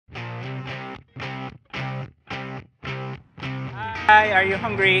Hi, are you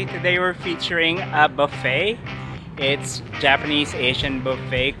hungry? Today we're featuring a buffet. It's Japanese Asian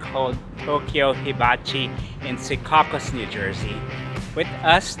buffet called Tokyo Hibachi in Secaucus, New Jersey. With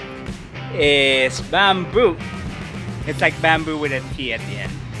us is Bamboo. It's like bamboo with a T at the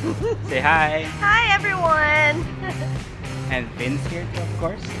end. Say hi. Hi everyone! And Vince here too, of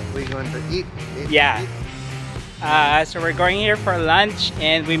course. We're going to eat. Yeah. So we're going here for lunch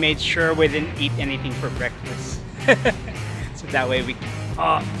and we made sure we didn't eat anything for breakfast. So that way we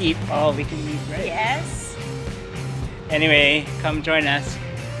can eat all we can eat, right? Yes. Anyway, come join us.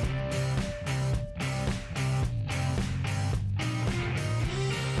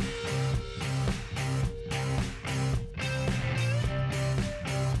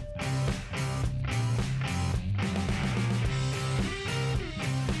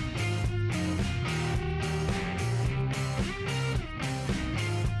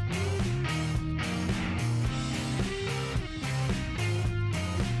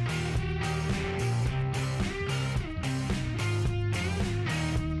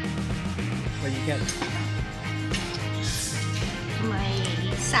 What do you get?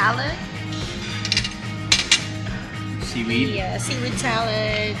 My salad. Seaweed? Yeah, seaweed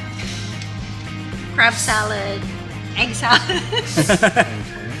salad, crab salad, egg salad.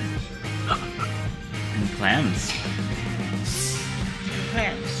 And clams.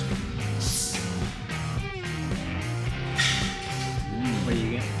 Clams. What do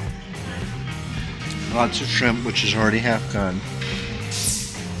you get? Lots of shrimp, which is already half gone.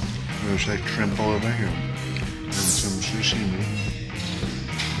 There's like shrimp all over here. And some sashimi.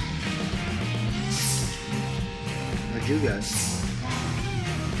 What'd you get?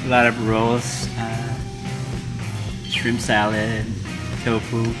 A lot of rolls, shrimp salad,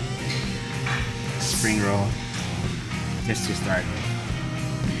 tofu, spring roll, just to start.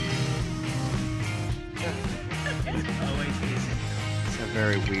 It's a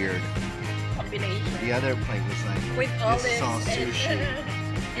very weird. Combination. The other plate was like, With this olives is all sushi.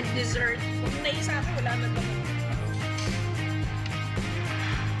 and dessert. Kung naisa ako, wala na to.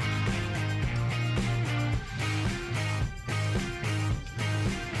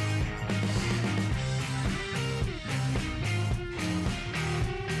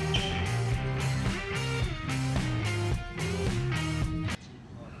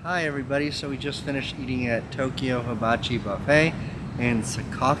 Hi everybody, so we just finished eating at Tokyo Hibachi Buffet in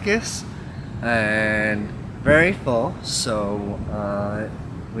Secaucus and very full, so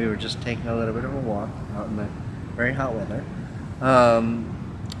we were just taking a little bit of a walk out in the very hot weather.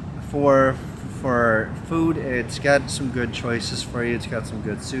 For food, it's got some good choices for you. It's got some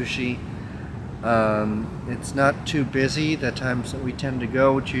good sushi. It's not too busy the times that we tend to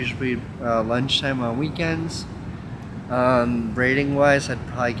go. It's usually lunchtime on weekends. Rating wise, I'd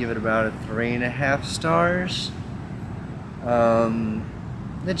probably give it about a 3.5 stars.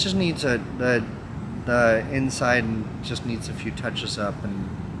 It just needs the inside and just needs a few touches up, and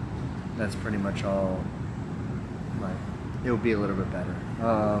that's pretty much all. It would be a little bit better.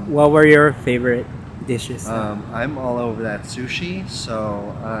 What were your favorite dishes? I'm all over that sushi,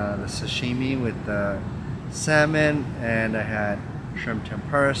 so the sashimi with the salmon, and I had shrimp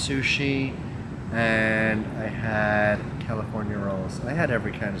tempura sushi, and I had California rolls. I had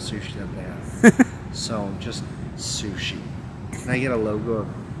every kind of sushi that they have. So just sushi. Can I get a logo of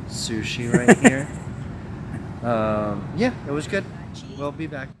sushi right here? Yeah, it was good. We'll be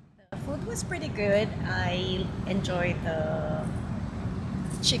back. The food was pretty good. I enjoyed the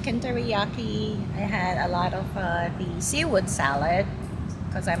chicken teriyaki. I had a lot of the seaweed salad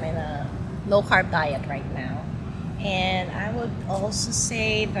because I'm in a low carb diet right now. And I would also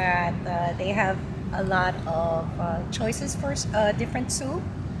say that they have a lot of choices for different soup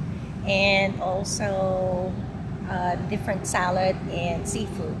and also different salad and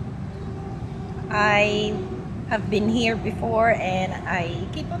seafood. I have been here before and I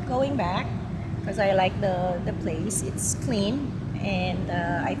keep on going back because I like the place. It's clean and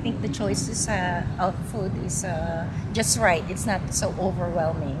I think the choices of food is just right. It's not so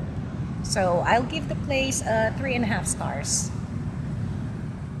overwhelming. So I'll give the place 3.5 stars.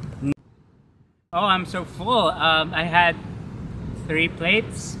 Oh, I'm so full. I had 3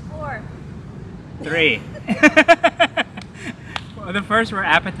 plates. 4. 3. Well, the first were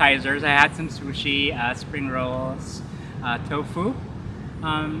appetizers. I had some sushi, spring rolls, tofu.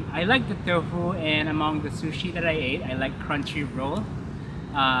 I like the tofu, and among the sushi that I ate, I like crunchy roll.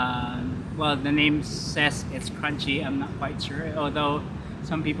 Well, the name says it's crunchy. I'm not quite sure, although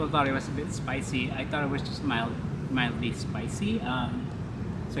some people thought it was a bit spicy. I thought it was just mildly spicy.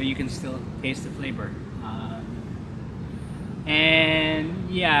 So you can still taste the flavor. And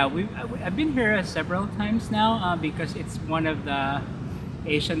yeah, I've been here several times now because it's one of the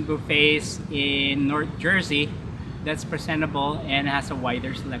Asian buffets in North Jersey that's presentable and has a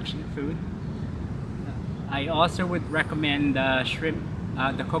wider selection of food. I also would recommend the shrimp,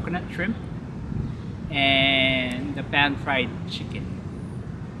 the coconut shrimp, and the pan-fried chicken.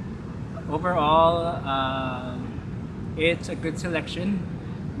 Overall, it's a good selection.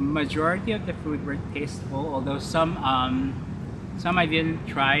 Majority of the food were tasteful, although some I didn't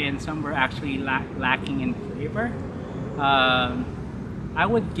try and some were actually lacking in flavor. I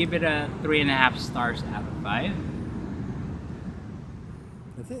would give it a 3.5 stars out of 5.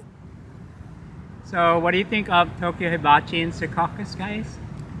 That's it. So what do you think of Tokyo Hibachi in Secaucus, guys?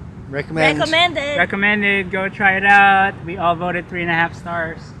 Recommend. Recommended. Recommended, go try it out. We all voted 3.5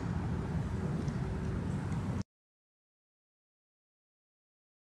 stars.